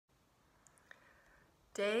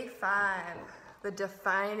Day 5, the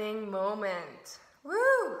defining moment. Woo!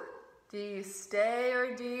 Do you stay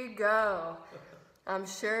or do you go? I'm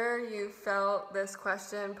sure you felt this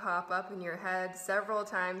question pop up in your head several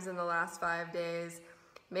times in the last 5 days.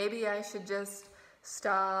 Maybe I should just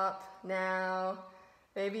stop now.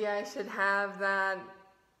 Maybe I should have that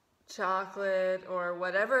chocolate or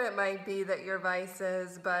whatever it might be that your vice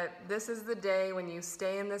is, but this is the day when you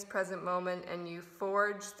stay in this present moment and you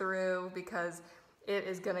forge through, because it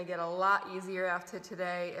is going to get a lot easier after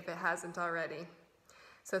today if it hasn't already.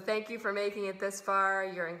 So thank you for making it this far.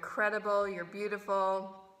 You're incredible, you're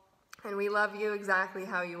beautiful, and we love you exactly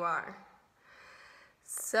how you are.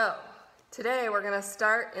 So today we're going to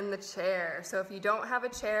start in the chair. So if you don't have a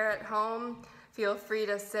chair at home, feel free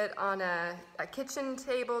to sit on a kitchen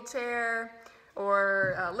table chair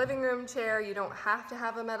or a living room chair. You don't have to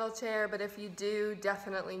have a metal chair, but if you do,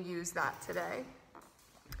 definitely use that today.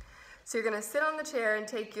 So you're going to sit on the chair and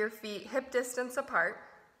take your feet hip distance apart.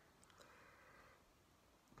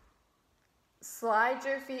 Slide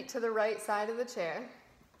your feet to the right side of the chair.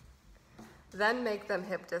 Then make them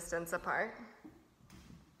hip distance apart.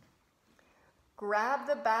 Grab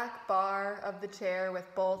the back bar of the chair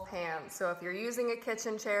with both hands. So if you're using a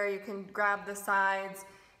kitchen chair, you can grab the sides.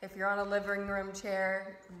 If you're on a living room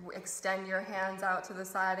chair, extend your hands out to the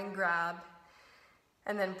side and grab.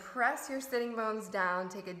 And then press your sitting bones down,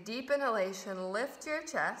 take a deep inhalation, lift your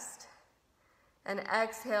chest, and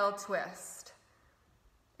exhale, twist.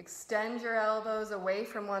 Extend your elbows away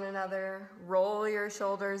from one another, roll your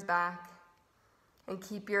shoulders back, and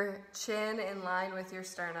keep your chin in line with your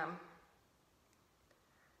sternum.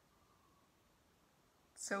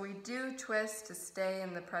 So we do twist to stay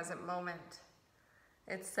in the present moment.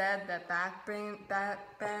 It's said that back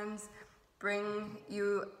bends bring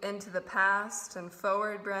you into the past, and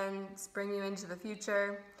forward bends bring you into the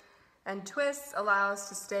future, and twists allow us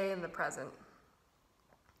to stay in the present.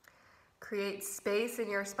 Create space in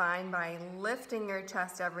your spine by lifting your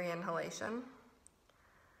chest every inhalation,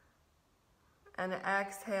 and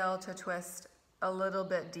exhale to twist a little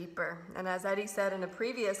bit deeper. And as Eddie said in a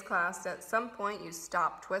previous class, at some point you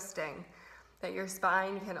stop twisting, that your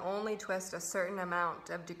spine can only twist a certain amount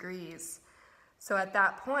of degrees. So at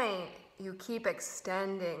that point, you keep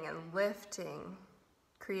extending and lifting,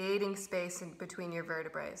 creating space in between your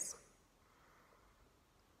vertebrae.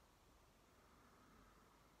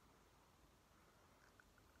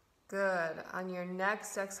 Good. On your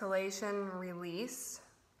next exhalation, release.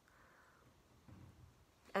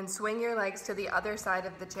 And swing your legs to the other side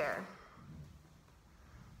of the chair.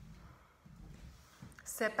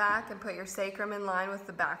 Sit back and put your sacrum in line with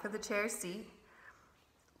the back of the chair seat.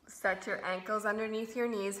 Set your ankles underneath your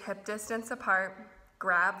knees, hip distance apart.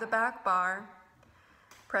 Grab the back bar.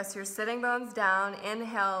 Press your sitting bones down.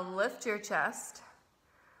 Inhale, lift your chest.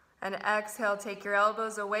 And exhale, take your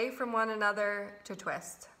elbows away from one another to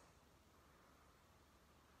twist.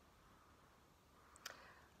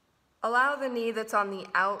 Allow the knee that's on the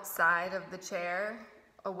outside of the chair,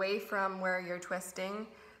 away from where you're twisting,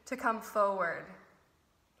 to come forward.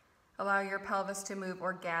 Allow your pelvis to move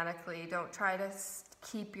organically. Don't try to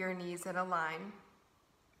keep your knees in a line.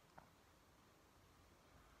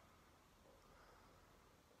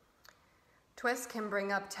 Twist can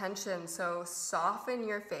bring up tension, so soften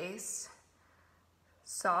your face,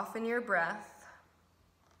 soften your breath,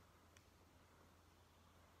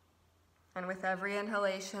 and with every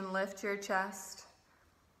inhalation, lift your chest,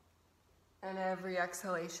 and every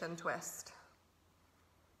exhalation, twist.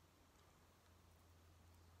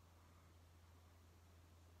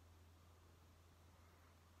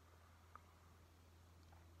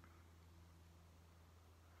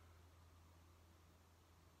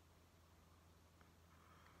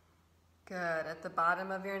 Good. At the bottom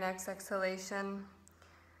of your next exhalation,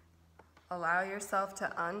 allow yourself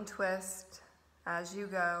to untwist as you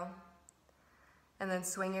go, and then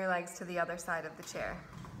swing your legs to the other side of the chair.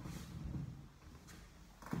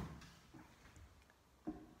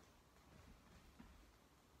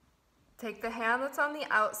 Take the hand that's on the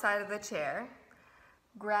outside of the chair,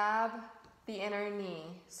 grab the inner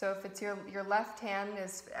knee. So if it's your left hand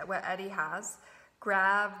is what Eddie has,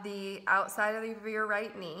 grab the outside of your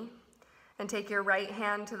right knee, and take your right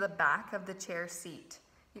hand to the back of the chair seat.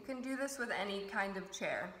 You can do this with any kind of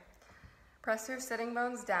chair. Press your sitting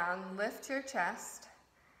bones down, lift your chest,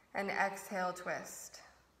 and exhale, twist.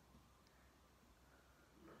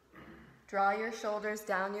 Draw your shoulders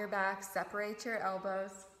down your back, separate your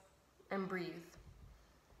elbows, and breathe.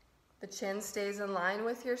 The chin stays in line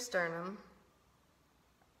with your sternum.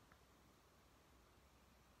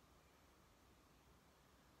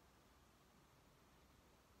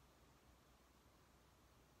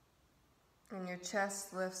 And your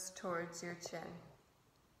chest lifts towards your chin.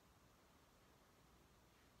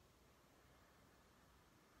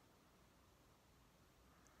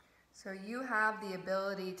 So you have the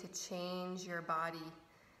ability to change your body,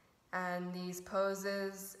 and these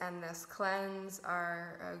poses and this cleanse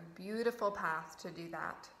are a beautiful path to do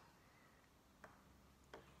that.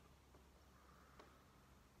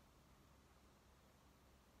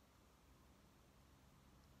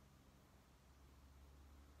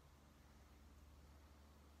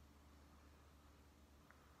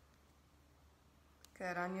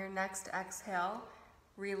 Good. On your next exhale,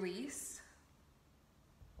 release.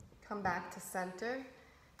 Come back to center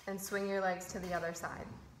and swing your legs to the other side.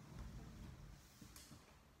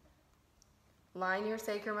 Line your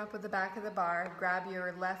sacrum up with the back of the bar. Grab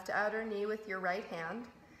your left outer knee with your right hand.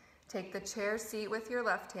 Take the chair seat with your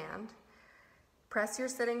left hand. Press your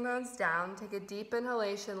sitting bones down. Take a deep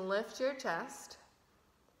inhalation. Lift your chest.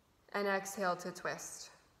 And exhale to twist.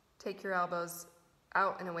 Take your elbows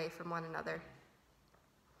out and away from one another.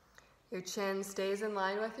 Your chin stays in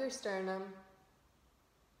line with your sternum.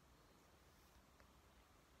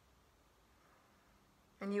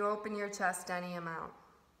 And you open your chest any amount.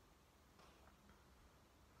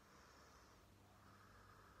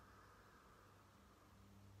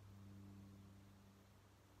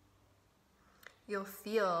 You'll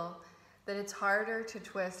feel that it's harder to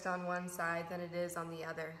twist on one side than it is on the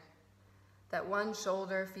other. That one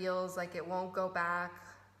shoulder feels like it won't go back,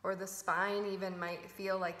 or the spine even might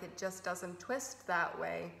feel like it just doesn't twist that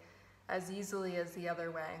way as easily as the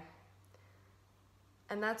other way.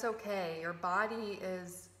 And that's okay. Your body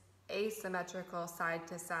is asymmetrical side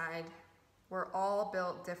to side. We're all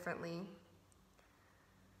built differently.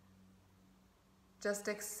 Just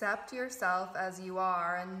accept yourself as you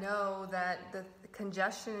are and know that the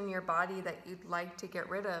congestion in your body that you'd like to get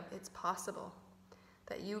rid of, it's possible.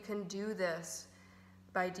 That you can do this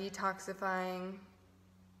by detoxifying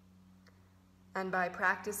and by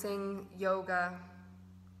practicing yoga.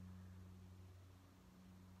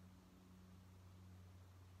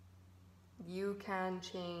 You can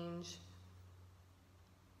change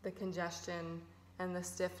the congestion and the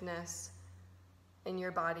stiffness in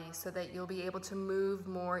your body so that you'll be able to move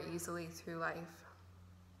more easily through life.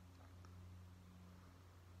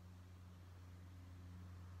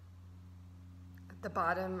 At the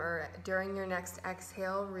bottom, or during your next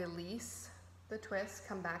exhale, release the twist,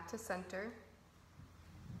 come back to center.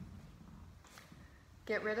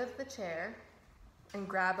 Get rid of the chair and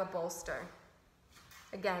grab a bolster.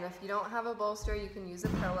 Again, if you don't have a bolster, you can use a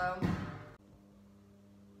pillow.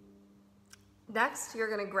 Next, you're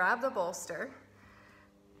going to grab the bolster,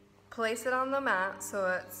 place it on the mat so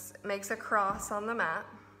it makes a cross on the mat,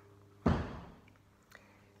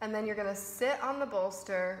 and then you're going to sit on the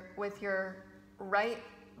bolster with your right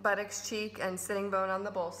buttocks cheek and sitting bone on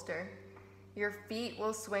the bolster. Your feet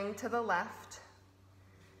will swing to the left.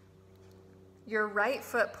 Your right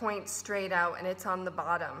foot points straight out and it's on the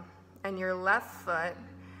bottom. And your left foot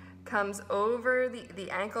comes over, the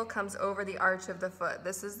ankle comes over the arch of the foot.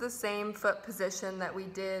 This is the same foot position that we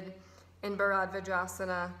did in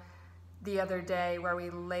Bharadvajrasana the other day where we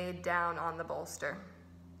laid down on the bolster.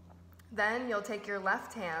 Then you'll take your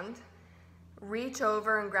left hand, reach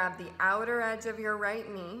over and grab the outer edge of your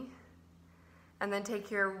right knee, and then take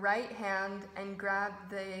your right hand and grab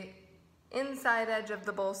the inside edge of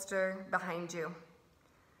the bolster behind you.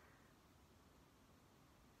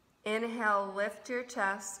 Inhale, lift your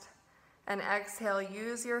chest, and exhale,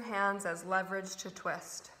 use your hands as leverage to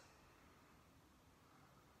twist.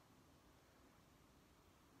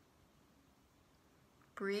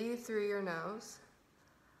 Breathe through your nose.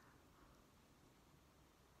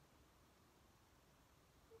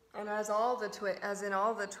 And as in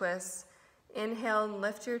all the twists, inhale and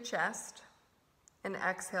lift your chest, and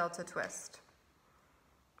exhale to twist.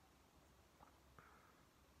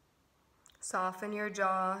 Soften your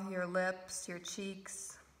jaw, your lips, your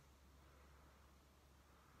cheeks.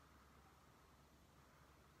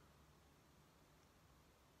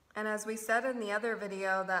 And as we said in the other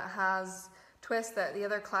video that has twist, that the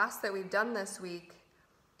other class that we've done this week,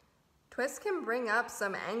 twist can bring up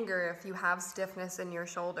some anger if you have stiffness in your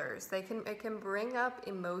shoulders. It can bring up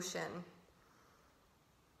emotion.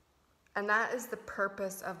 And that is the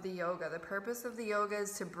purpose of the yoga. The purpose of the yoga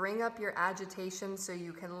is to bring up your agitation so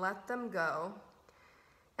you can let them go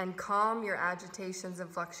and calm your agitations and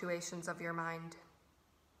fluctuations of your mind.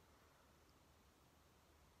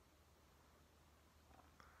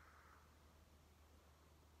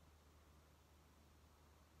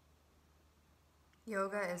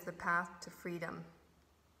 Yoga is the path to freedom.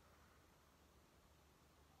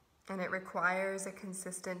 and it requires a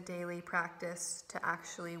consistent daily practice to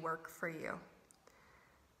actually work for you.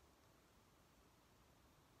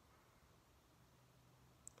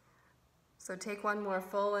 So take one more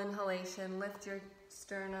full inhalation, lift your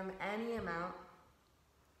sternum any amount,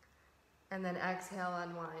 and then exhale,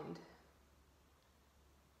 unwind.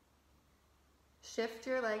 Shift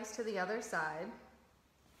your legs to the other side.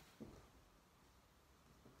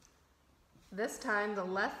 This time the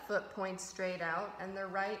left foot points straight out and the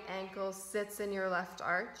right ankle sits in your left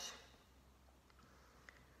arch.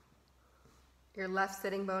 Your left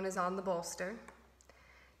sitting bone is on the bolster.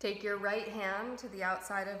 Take your right hand to the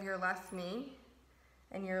outside of your left knee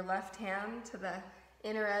and your left hand to the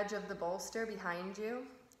inner edge of the bolster behind you.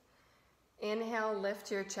 Inhale,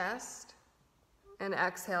 lift your chest, and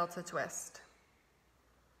exhale to twist.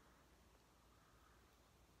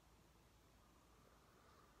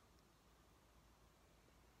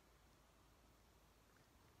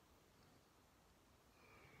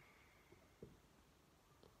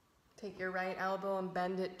 Take your right elbow and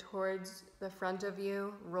bend it towards the front of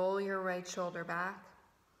you. Roll your right shoulder back.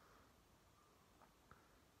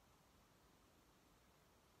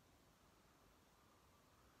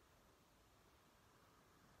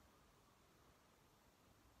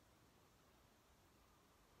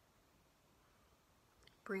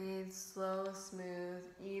 Breathe slow, smooth,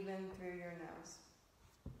 even through your nose.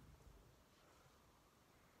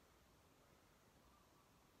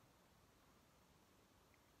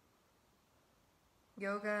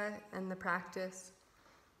 Yoga and the practice,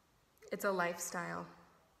 it's a lifestyle.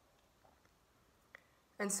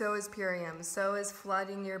 And so is Purium, so is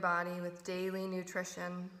flooding your body with daily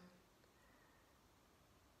nutrition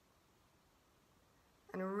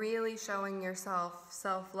and really showing yourself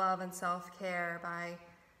self-love and self-care by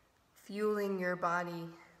fueling your body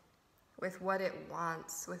with what it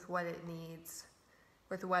wants, with what it needs,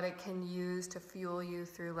 with what it can use to fuel you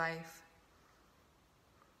through life.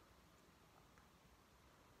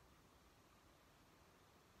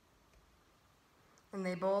 And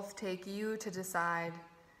they both take you to decide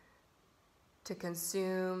to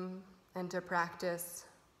consume and to practice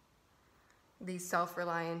these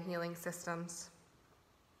self-reliant healing systems.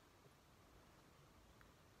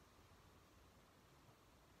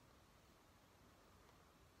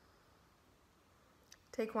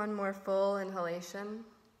 Take one more full inhalation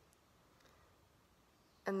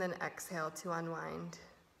and then exhale to unwind.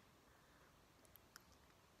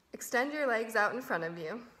 Extend your legs out in front of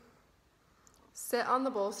you. Sit on the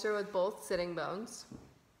bolster with both sitting bones.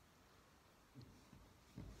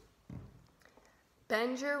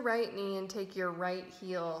 Bend your right knee and take your right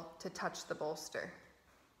heel to touch the bolster.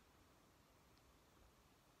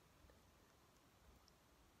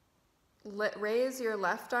 Raise your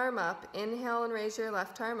left arm up. Inhale and raise your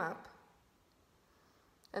left arm up.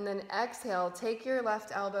 And then exhale, take your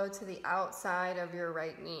left elbow to the outside of your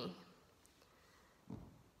right knee.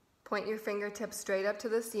 Point your fingertips straight up to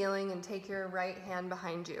the ceiling and take your right hand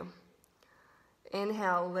behind you.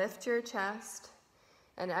 Inhale, lift your chest,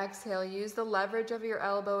 and exhale, use the leverage of your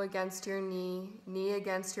elbow against your knee, knee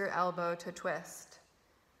against your elbow to twist.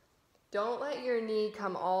 Don't let your knee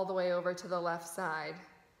come all the way over to the left side,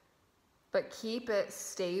 but keep it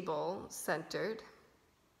stable, centered.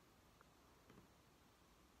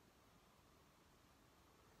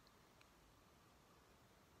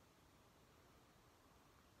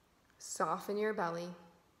 Soften your belly.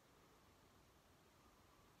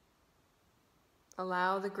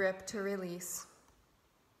 Allow the grip to release.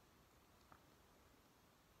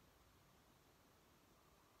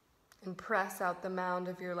 And press out the mound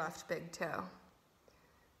of your left big toe.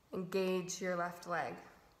 Engage your left leg.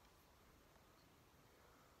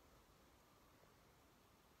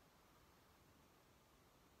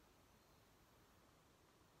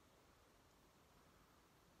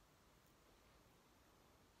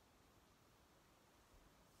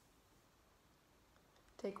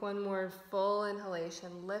 Take one more full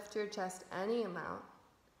inhalation, lift your chest any amount,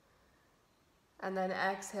 and then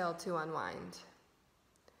exhale to unwind.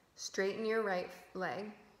 Straighten your right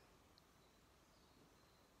leg,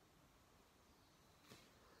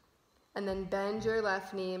 and then bend your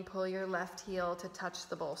left knee and pull your left heel to touch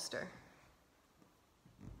the bolster.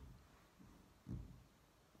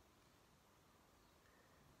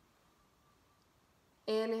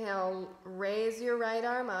 Inhale, raise your right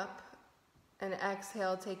arm up. And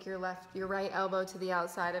exhale, take your right elbow to the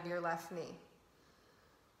outside of your left knee.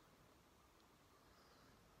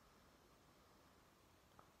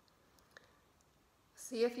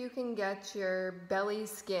 See if you can get your belly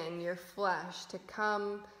skin, your flesh, to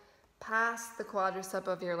come past the quadricep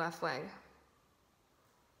of your left leg.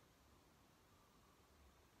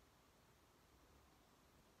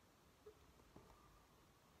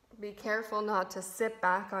 Be careful not to sit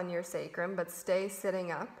back on your sacrum, but stay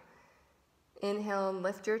sitting up. Inhale and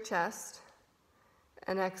lift your chest,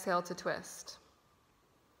 and exhale to twist.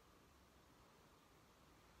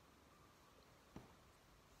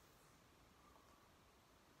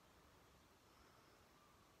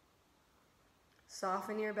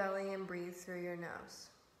 Soften your belly and breathe through your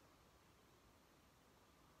nose.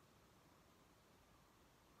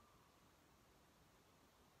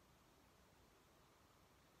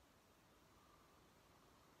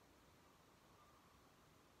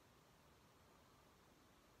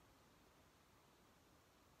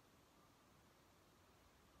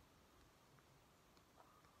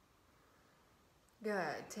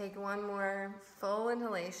 Good. Take one more full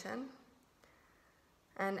inhalation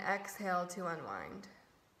and exhale to unwind.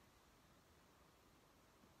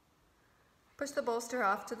 Push the bolster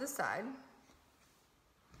off to the side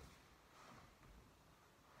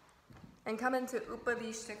and come into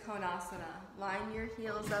Upavishta Konasana. Line your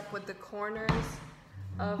heels up with the corners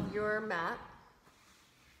of your mat.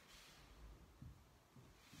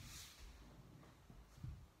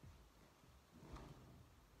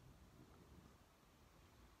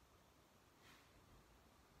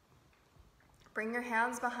 Bring your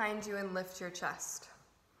hands behind you and lift your chest.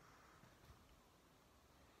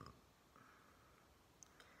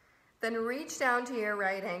 Then reach down to your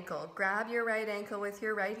right ankle. Grab your right ankle with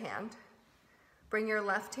your right hand. Bring your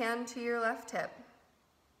left hand to your left hip.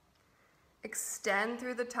 Extend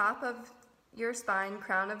through the top of your spine,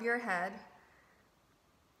 crown of your head.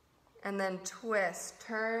 And then twist.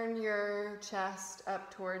 Turn your chest up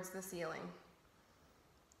towards the ceiling.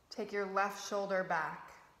 Take your left shoulder back.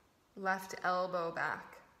 Left elbow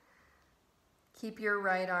back. Keep your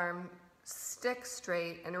right arm stick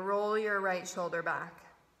straight and roll your right shoulder back.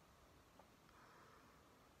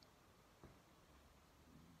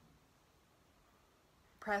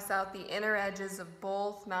 Press out the inner edges of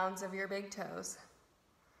both mounds of your big toes.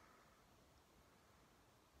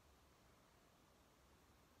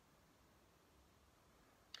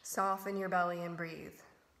 Soften your belly and breathe.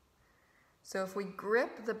 So if we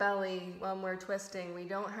grip the belly when we're twisting, we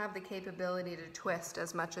don't have the capability to twist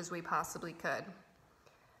as much as we possibly could.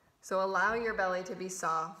 So allow your belly to be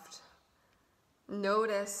soft.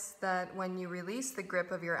 Notice that when you release the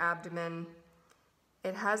grip of your abdomen,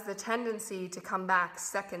 it has the tendency to come back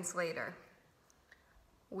seconds later.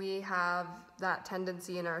 We have that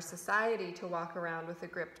tendency in our society to walk around with a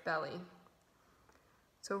gripped belly.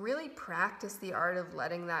 So really practice the art of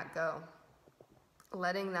letting that go.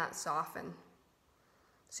 Letting that soften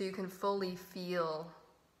so you can fully feel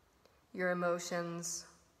your emotions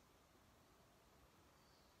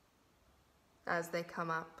as they come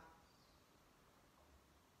up.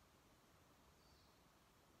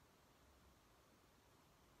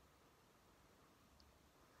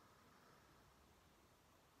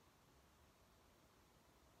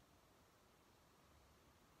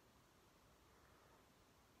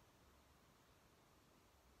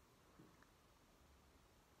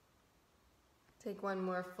 Take one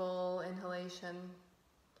more full inhalation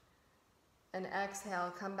and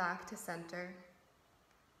exhale, come back to center.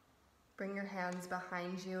 Bring your hands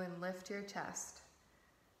behind you and lift your chest.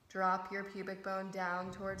 Drop your pubic bone down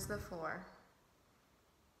towards the floor.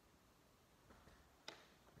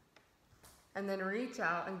 And then reach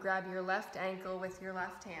out and grab your left ankle with your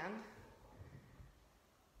left hand.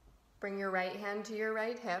 Bring your right hand to your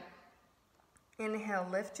right hip. Inhale,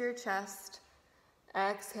 lift your chest.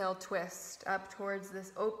 Exhale, twist up towards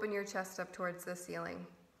this, open your chest up towards the ceiling.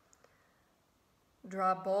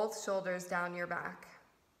 Draw both shoulders down your back.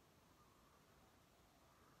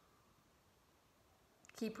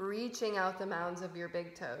 Keep reaching out the mounds of your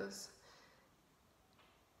big toes.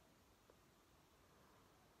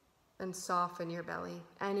 And soften your belly,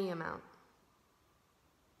 any amount.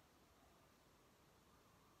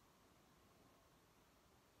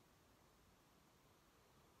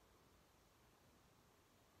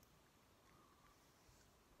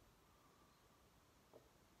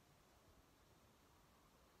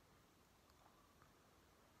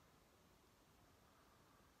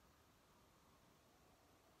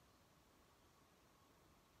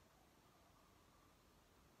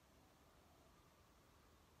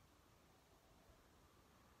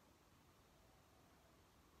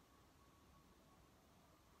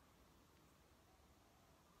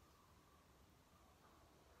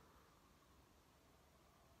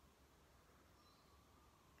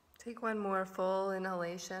 Take one more full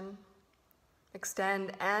inhalation.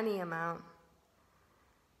 Extend any amount.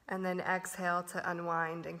 And then exhale to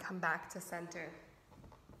unwind and come back to center.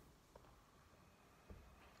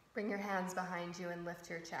 Bring your hands behind you and lift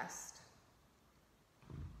your chest.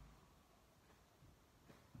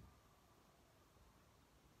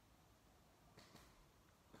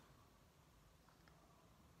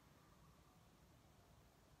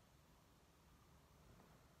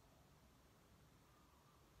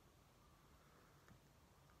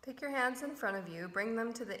 Take your hands in front of you, bring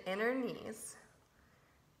them to the inner knees.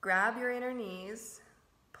 Grab your inner knees,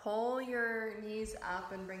 pull your knees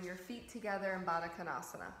up and bring your feet together in Baddha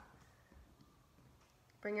Konasana.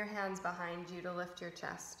 Bring your hands behind you to lift your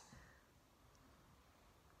chest.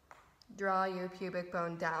 Draw your pubic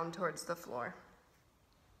bone down towards the floor.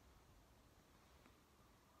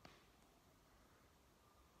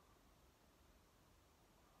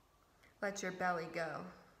 Let your belly go.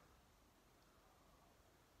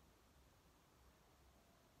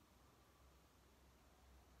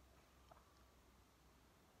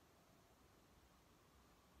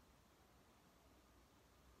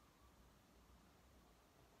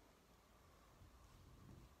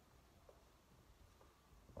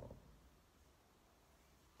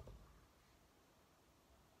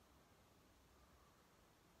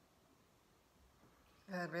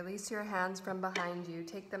 Good. Release your hands from behind you.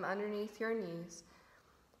 Take them underneath your knees.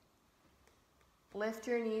 Lift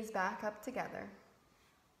your knees back up together.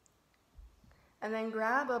 And then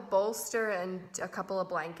grab a bolster and a couple of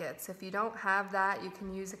blankets. If you don't have that, you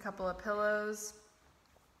can use a couple of pillows.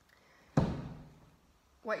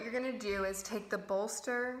 What you're going to do is take the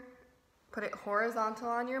bolster, put it horizontal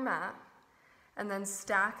on your mat, and then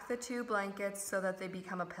stack the two blankets so that they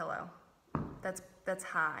become a pillow. That's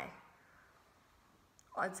high.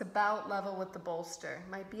 It's about level with the bolster.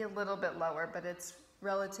 Might be a little bit lower, but it's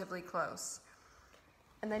relatively close.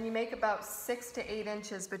 And then you make about 6 to 8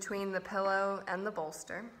 inches between the pillow and the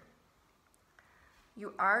bolster.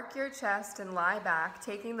 You arc your chest and lie back,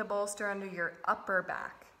 taking the bolster under your upper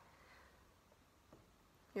back.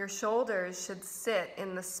 Your shoulders should sit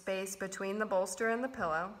in the space between the bolster and the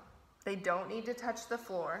pillow. They don't need to touch the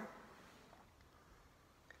floor.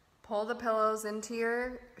 Pull the pillows into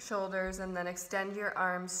your shoulders and then extend your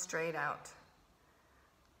arms straight out.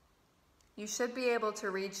 You should be able to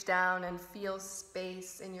reach down and feel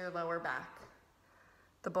space in your lower back.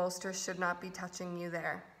 The bolster should not be touching you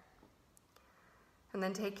there. And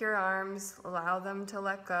then take your arms, allow them to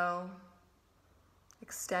let go.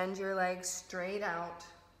 Extend your legs straight out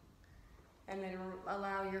and then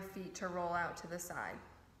allow your feet to roll out to the side.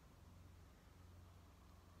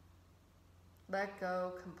 Let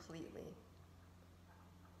go completely.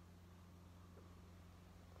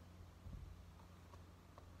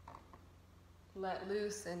 Let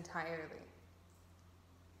loose entirely.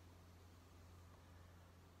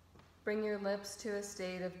 Bring your lips to a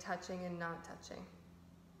state of touching and not touching.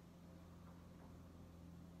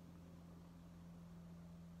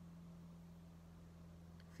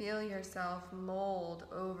 Feel yourself mold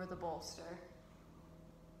over the bolster.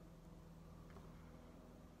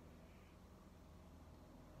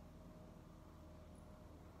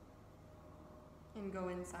 And go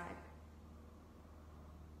inside.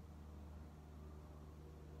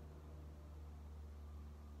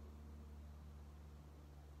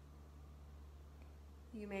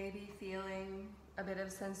 You may be feeling a bit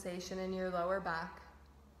of sensation in your lower back.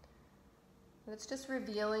 It's just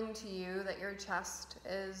revealing to you that your chest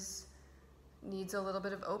needs a little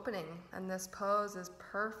bit of opening, and this pose is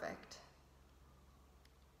perfect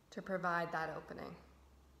to provide that opening.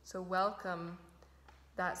 So welcome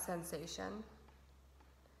that sensation.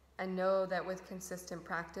 And know that with consistent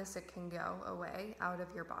practice, it can go away out of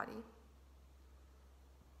your body.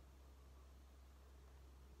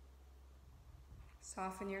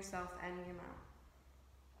 Soften yourself and your mouth.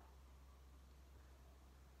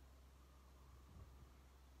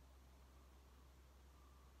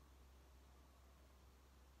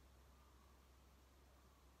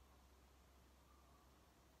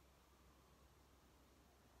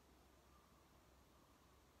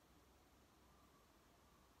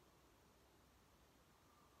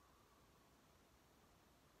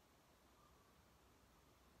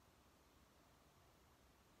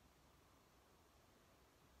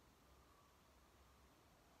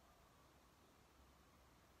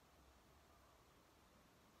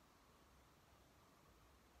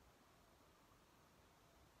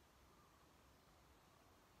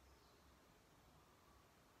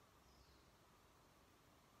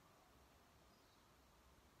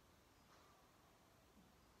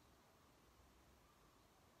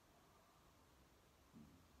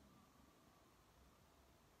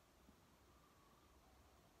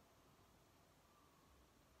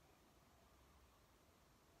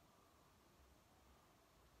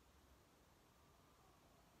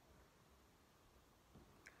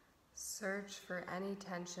 Search for any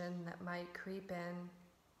tension that might creep in.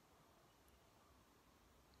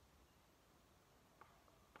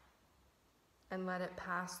 And let it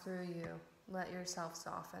pass through you. Let yourself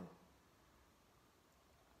soften.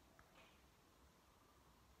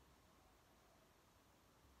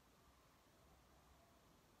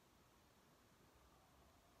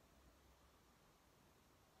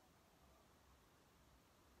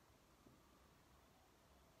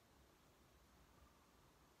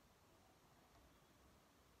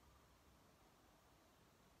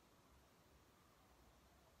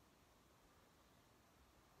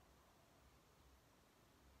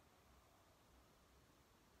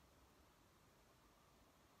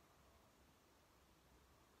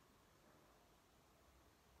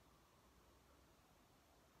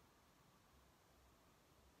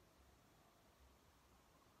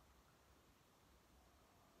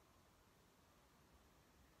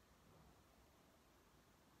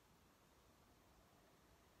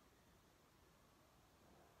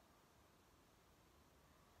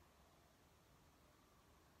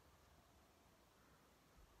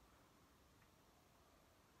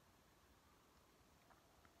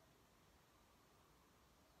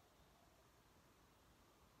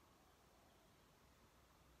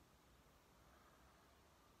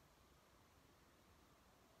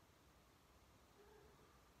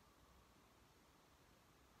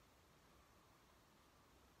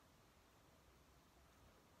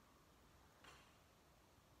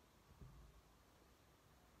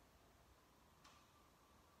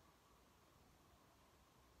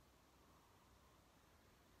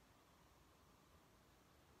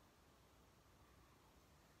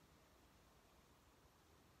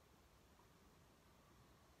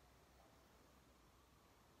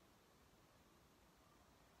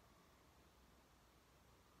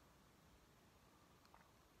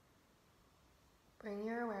 Bring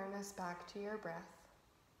your awareness back to your breath.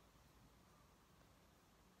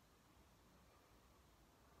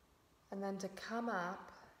 And then to come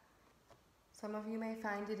up, some of you may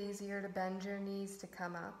find it easier to bend your knees to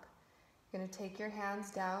come up. You're going to take your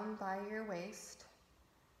hands down by your waist.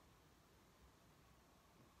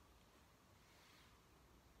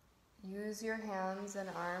 Use your hands and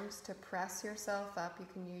arms to press yourself up. You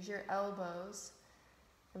can use your elbows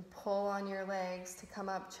and pull on your legs to come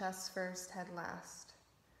up chest first, head last.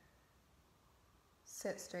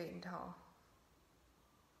 Sit straight and tall.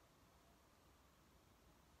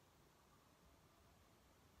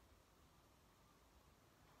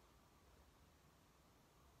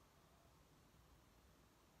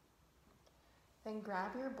 Then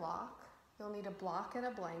grab your block. You'll need a block and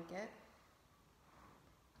a blanket.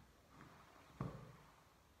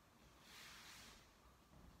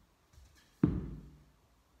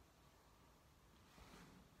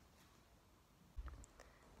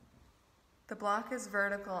 The block is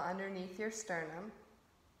vertical underneath your sternum.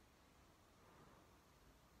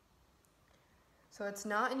 So it's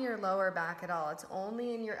not in your lower back at all, it's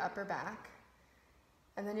only in your upper back.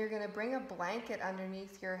 And then you're going to bring a blanket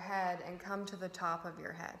underneath your head and come to the top of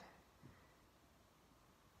your head.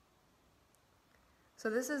 So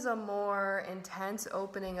this is a more intense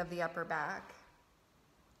opening of the upper back.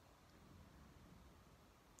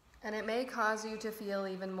 And it may cause you to feel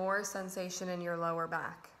even more sensation in your lower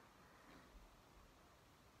back.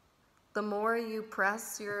 The more you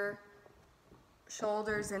press your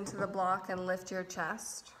shoulders into the block and lift your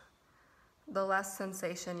chest, the less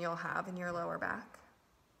sensation you'll have in your lower back.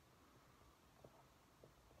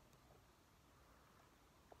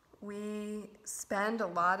 We spend a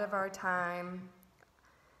lot of our time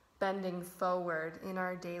bending forward in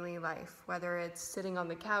our daily life, whether it's sitting on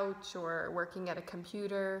the couch or working at a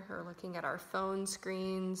computer or looking at our phone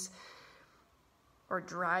screens or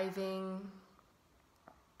driving.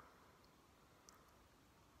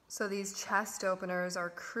 So these chest openers are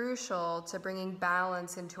crucial to bringing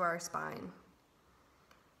balance into our spine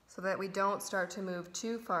so that we don't start to move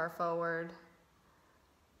too far forward,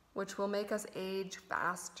 which will make us age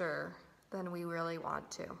faster than we really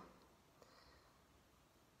want to.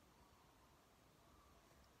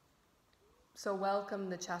 So welcome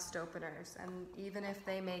the chest openers, and even if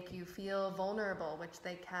they make you feel vulnerable, which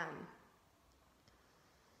they can,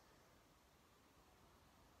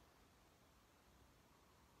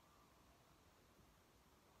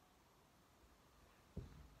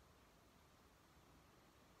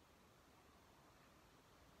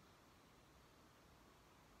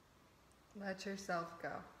 let yourself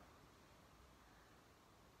go.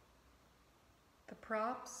 The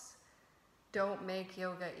props don't make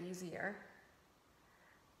yoga easier.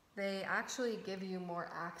 They actually give you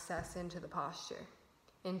more access into the posture,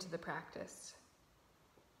 into the practice.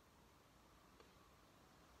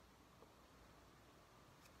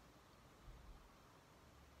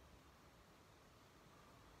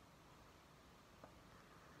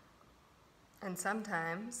 And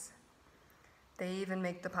sometimes they even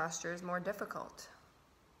make the postures more difficult.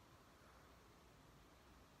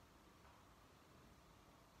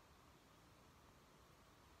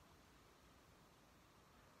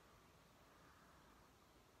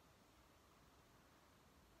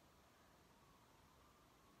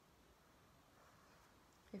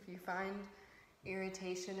 If you find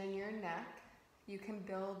irritation in your neck, you can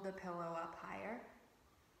build the pillow up higher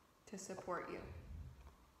to support you.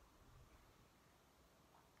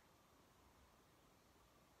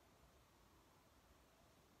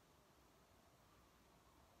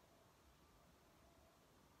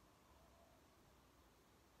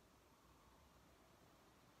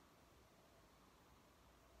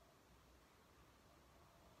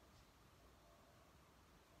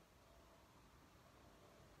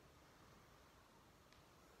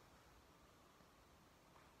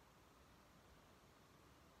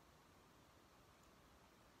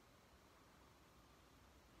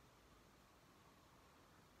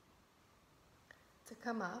 To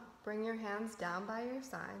come up, bring your hands down by your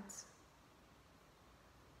sides.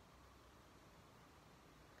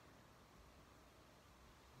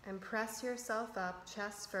 And press yourself up,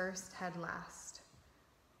 chest first, head last.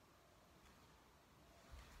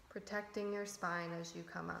 Protecting your spine as you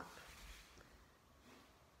come up.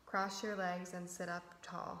 Cross your legs and sit up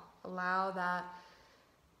tall. Allow that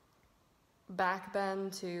back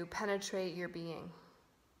bend to penetrate your being.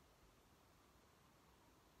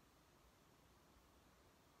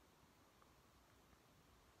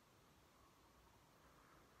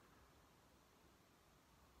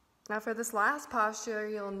 Now for this last posture,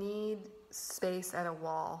 you'll need space at a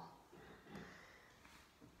wall.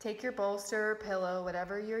 Take your bolster or pillow,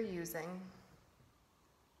 whatever you're using,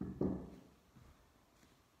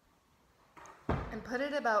 and put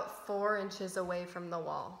it about 4 inches away from the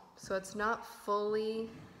wall. So it's not fully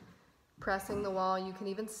pressing the wall. You can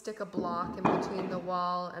even stick a block in between the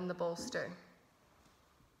wall and the bolster.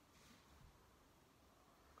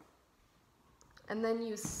 And then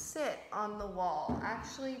you sit on the wall.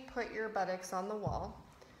 Actually put your buttocks on the wall.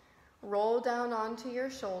 Roll down onto your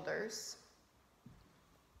shoulders.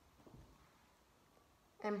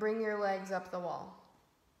 And bring your legs up the wall.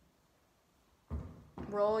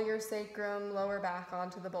 Roll your sacrum, lower back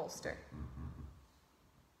onto the bolster.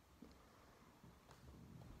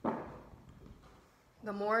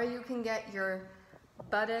 The more you can get your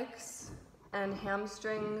buttocks and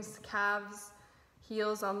hamstrings, calves,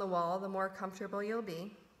 heels on the wall, the more comfortable you'll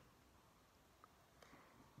be.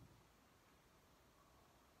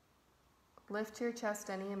 Lift your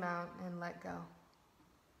chest any amount and let go.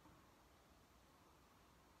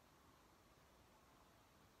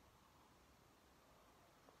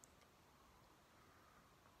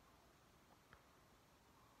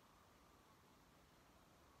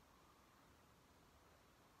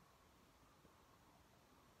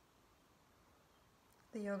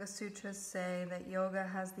 The Yoga Sutras say that yoga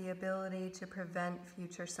has the ability to prevent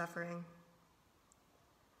future suffering.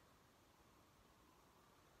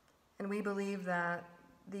 And we believe that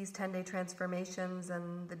these 10-day transformations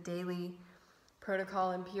and the daily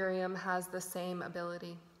protocol Imperium has the same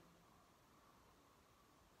ability.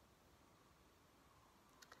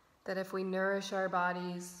 That if we nourish our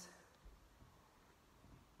bodies,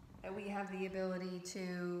 that we have the ability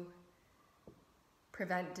to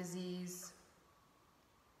prevent disease,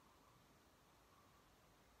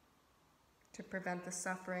 to prevent the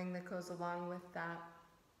suffering that goes along with that.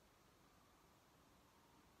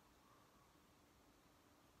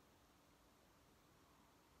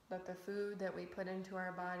 That the food that we put into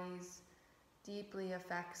our bodies deeply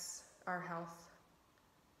affects our health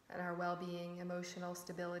and our well-being, emotional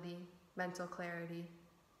stability, mental clarity,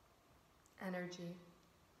 energy.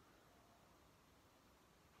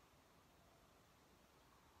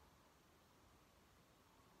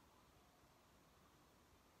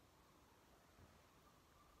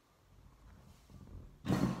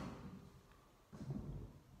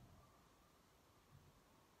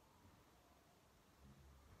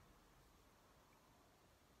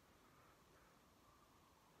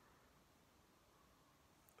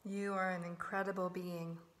 You are an incredible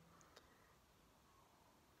being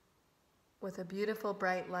with a beautiful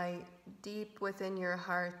bright light deep within your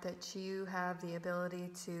heart that you have the ability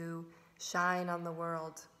to shine on the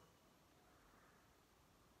world.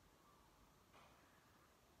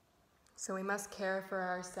 So we must care for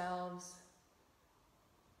ourselves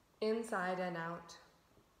inside and out.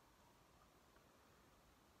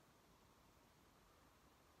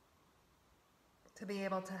 To be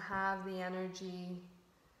able to have the energy,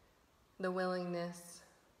 the willingness,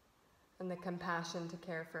 and the compassion to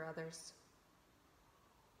care for others.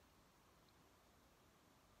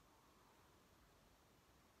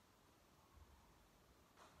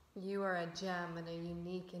 You are a gem and a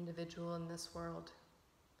unique individual in this world.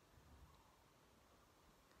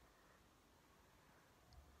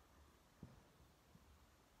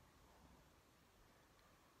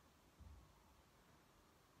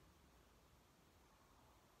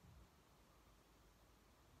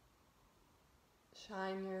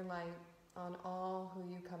 Shine your light on all who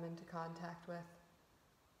you come into contact with.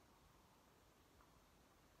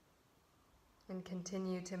 And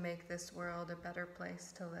continue to make this world a better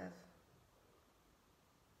place to live.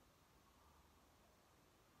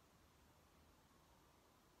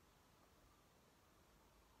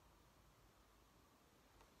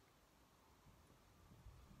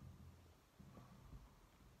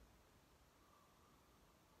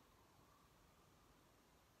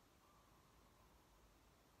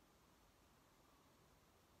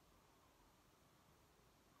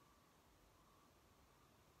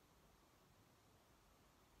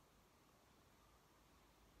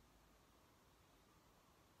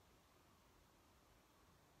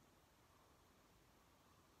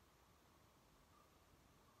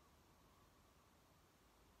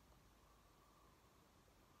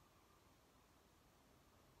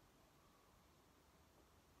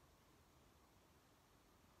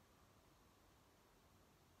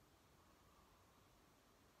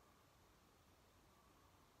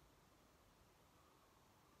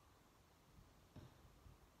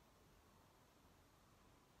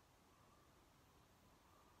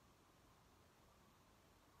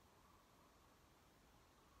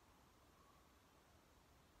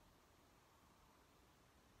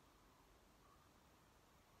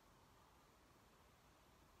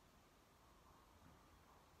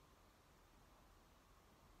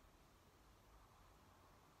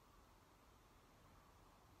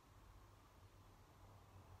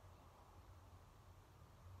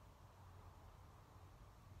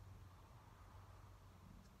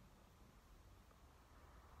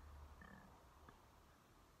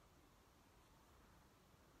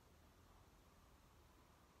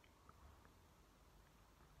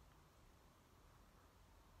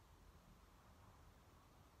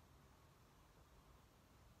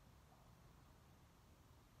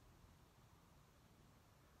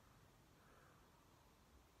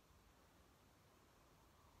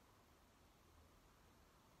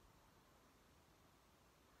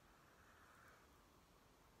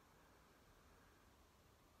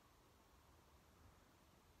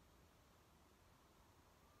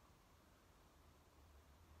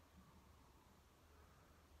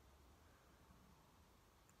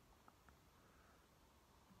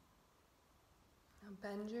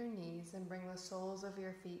 Bend your knees and bring the soles of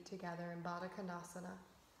your feet together in Baddha Konasana.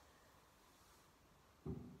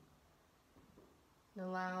 And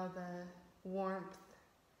allow the warmth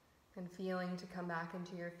and feeling to come back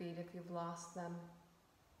into your feet if you've lost them.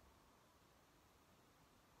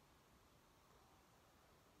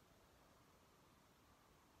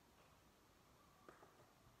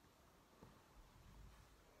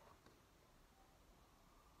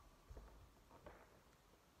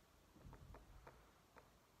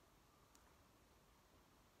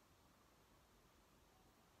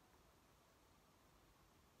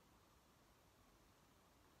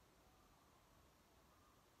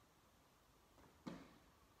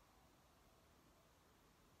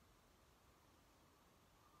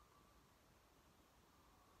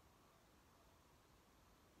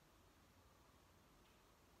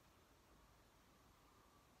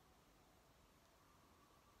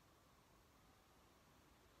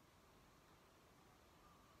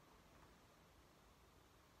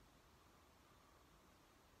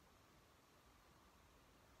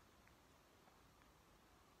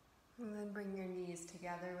 And then bring your knees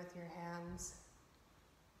together with your hands.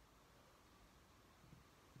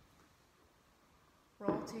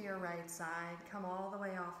 Roll to your right side. Come all the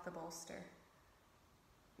way off the bolster.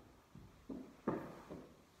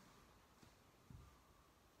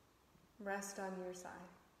 Rest on your side.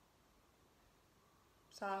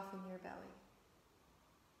 Soften your belly.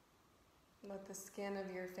 Let the skin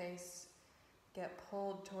of your face get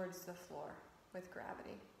pulled towards the floor with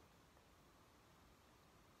gravity.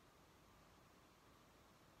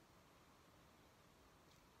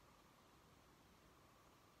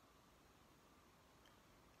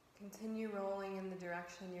 Continue rolling in the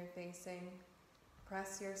direction you're facing.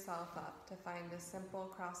 Press yourself up to find a simple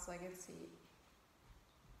cross-legged seat.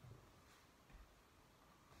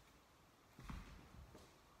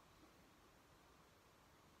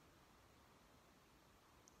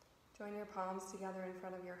 Join your palms together in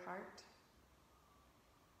front of your heart.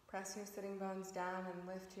 Press your sitting bones down and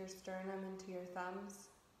lift your sternum into your thumbs.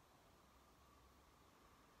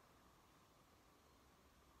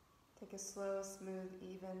 Take a slow, smooth,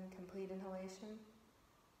 even, complete inhalation.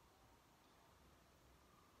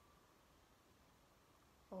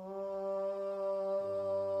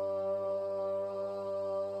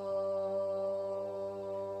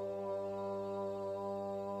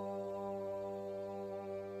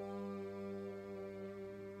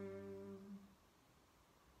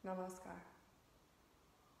 Namaskar.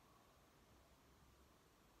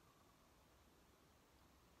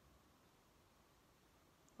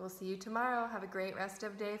 We'll see you tomorrow. Have a great rest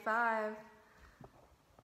of day 5.